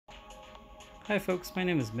Hi folks, my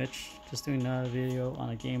name is Mitch, just doing another video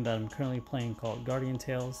on a game that I'm currently playing called Guardian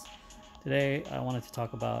Tales. Today I wanted to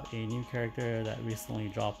talk about a new character that recently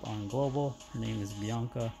dropped on Global. Her name is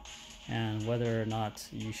Bianca, and whether or not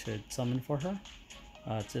you should summon for her.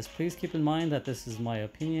 Just please keep in mind that this is my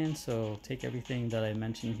opinion, so take everything that I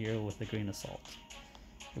mention here with a grain of salt.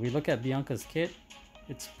 If we look at Bianca's kit,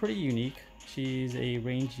 it's pretty unique. She's a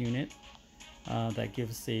ranged unit that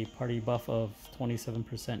gives a party buff of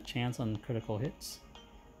 27% chance on critical hits,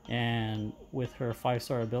 and with her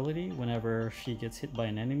 5-star ability, whenever she gets hit by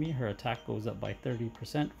an enemy, her attack goes up by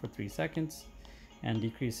 30% for 3 seconds and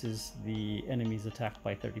decreases the enemy's attack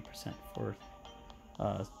by 30% for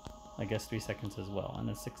I guess 3 seconds as well, and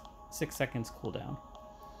a 6 seconds cooldown.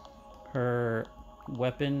 Her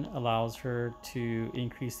weapon allows her to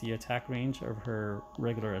increase the attack range of her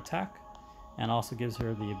regular attack, and also gives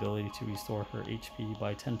her the ability to restore her HP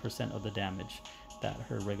by 10% of the damage that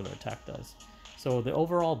her regular attack does. So the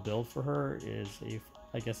overall build for her is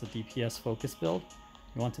I guess a DPS focus build.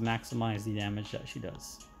 You want to maximize the damage that she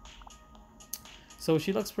does. So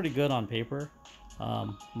she looks pretty good on paper.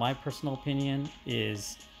 My personal opinion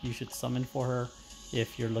is you should summon for her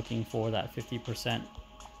if you're looking for that 50%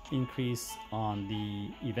 increase on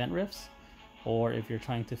the event rifts, or if you're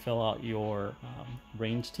trying to fill out your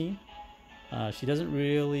range team. She doesn't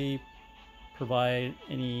really provide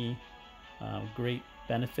any great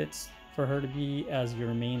benefits for her to be as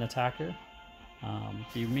your main attacker.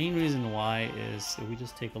 The main reason why is, if we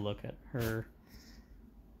just take a look at her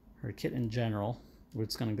kit in general, we're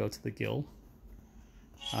just going to go to the guild.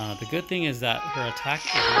 The good thing is that her attack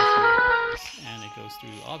goes through walls and it goes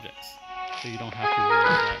through objects, so you don't have to worry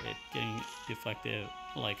about it getting deflected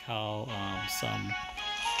like how some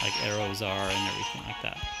like arrows are and everything like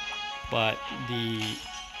that. But the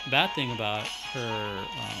bad thing about her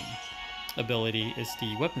ability is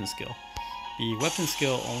the weapon skill. The weapon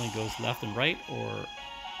skill only goes left and right or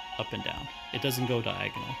up and down. It doesn't go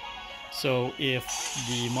diagonal. So if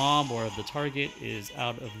the mob or the target is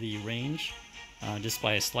out of the range just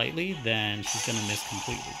by slightly, then she's going to miss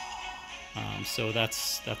completely. So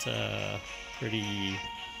that's a pretty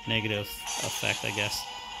negative effect, I guess.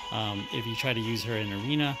 If you try to use her in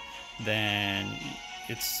arena, then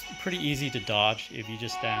it's pretty easy to dodge if you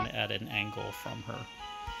just stand at an angle from her.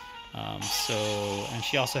 And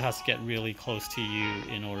she also has to get really close to you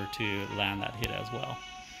in order to land that hit as well.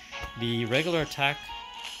 The regular attack,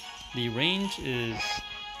 the range is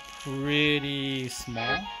pretty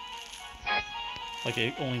small. Like,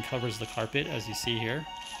 it only covers the carpet, as you see here.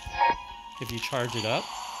 If you charge it up,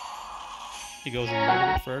 it goes a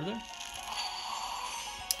little bit further.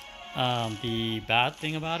 The bad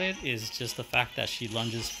thing about it is just the fact that she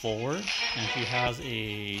lunges forward and she has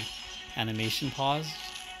a animation pause,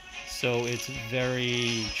 so it's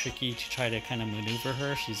very tricky to try to kind of maneuver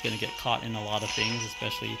her. She's going to get caught in a lot of things,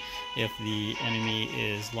 especially if the enemy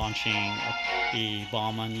is launching a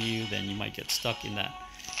bomb on you, then you might get stuck in that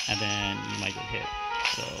and then you might get hit.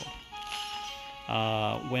 So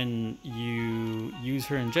when you use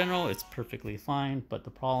her in general, it's perfectly fine, but the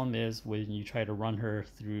problem is when you try to run her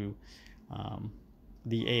through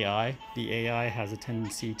the AI has a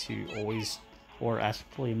tendency to always, or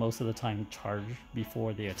actually most of the time, charge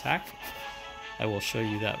before the attack. I will show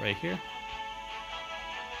you that right here.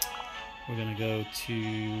 We're gonna go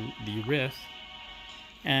to the rift,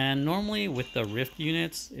 and normally with the rift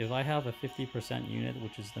units, if I have a 50% unit,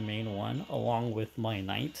 which is the main one, along with my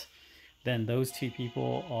knight, then those two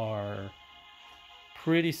people are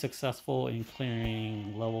pretty successful in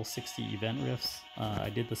clearing level 60 event rifts. I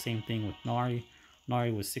did the same thing with Nari.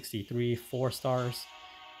 Nari was 63, 4 stars,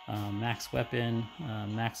 max weapon,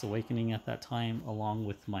 max awakening at that time, along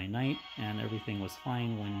with my knight, and everything was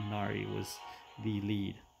fine when Nari was the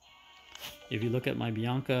lead. If you look at my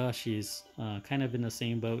Bianca, she's kind of in the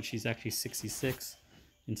same boat. She's actually 66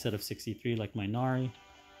 instead of 63 like my Nari.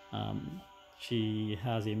 She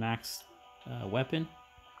has a max weapon.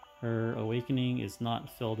 Her awakening is not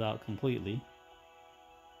filled out completely,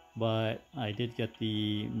 but I did get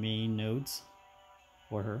the main nodes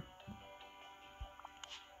for her.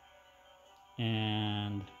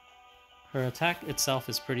 And her attack itself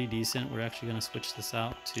is pretty decent. We're actually going to switch this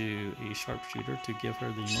out to a sharpshooter to give her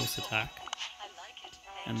the most attack.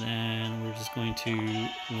 And then we're just going to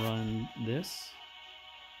run this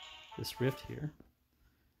rift here.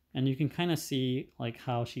 And you can kind of see like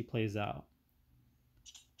how she plays out.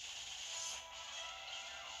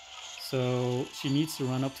 So she needs to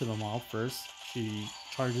run up to the mob first. She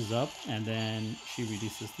charges up and then she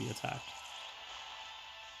reduces the attack.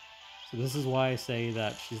 So this is why I say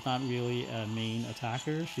that she's not really a main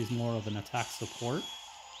attacker. She's more of an attack support.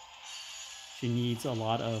 She needs a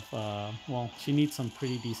lot of, well, she needs some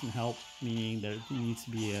pretty decent help, meaning there needs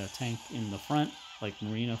to be a tank in the front, like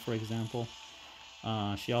Marina, for example.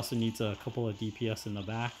 She also needs a couple of DPS in the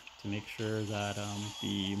back to make sure that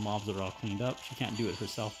the mobs are all cleaned up. She can't do it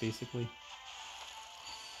herself, basically.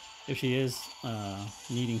 If she is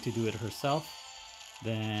needing to do it herself,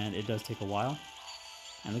 then it does take a while.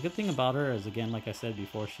 And the good thing about her is, again, like I said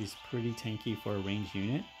before, she's pretty tanky for a ranged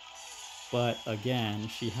unit. But again,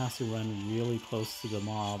 she has to run really close to the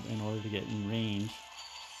mob in order to get in range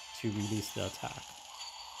to release the attack.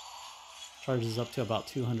 Charges up to about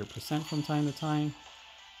 200% from time to time.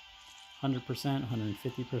 100%,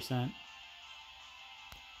 150%.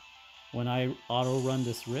 When I auto run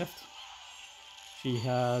this rift, she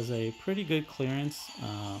has a pretty good clearance.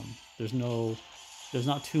 There's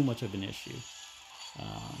not too much of an issue.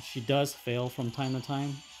 She does fail from time to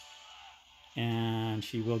time, and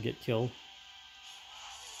she will get killed,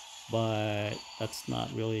 but that's not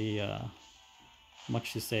really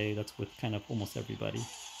much to say. That's with kind of almost everybody.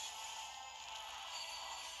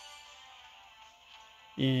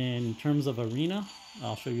 In terms of arena,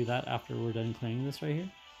 I'll show you that after we're done clearing this right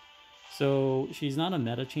here. So she's not a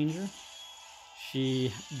meta changer.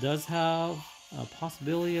 She does have a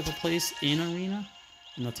possibility of a place in arena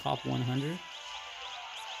in the top 100.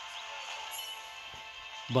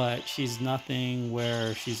 But she's nothing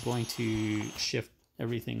where she's going to shift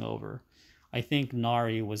everything over. I think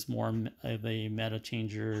Nari was more of a meta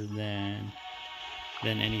changer than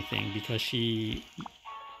anything, because she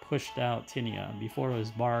pushed out Tinia. Before it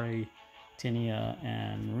was Bari, Tinia,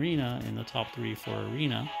 and Marina in the top 3 for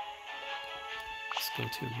arena. Let's go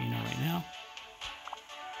to arena right now.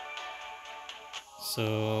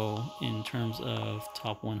 So in terms of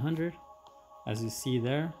top 100, as you see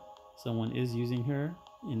there, someone is using her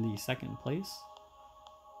in the 2nd place.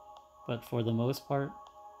 But for the most part,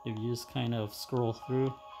 if you just kind of scroll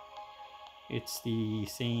through, it's the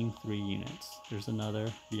same 3 units. There's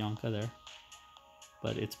another Bianca there,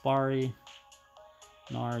 but it's Bari,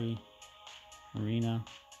 Nari, Marina,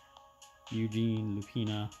 Eugene,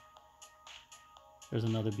 Lupina. There's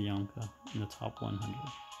another Bianca in the top 100.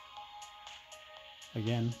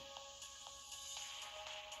 Again,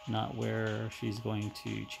 not where she's going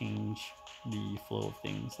to change the flow of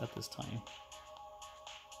things at this time.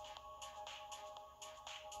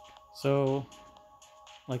 So,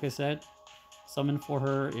 like I said, summon for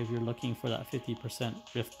her if you're looking for that 50%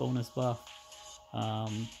 rift bonus buff.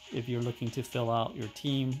 If you're looking to fill out your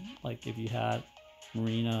team, like if you had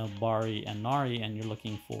Marina, Bari, and Nari, and you're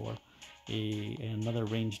looking for another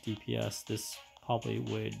ranged DPS, this probably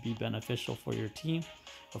would be beneficial for your team.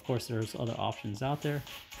 Of course, there's other options out there,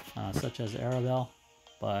 such as Arabelle,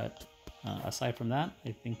 but aside from that,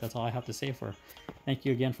 I think that's all I have to say for. Thank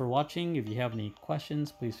you again for watching. If you have any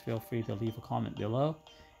questions, please feel free to leave a comment below,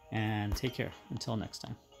 and take care until next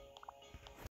time.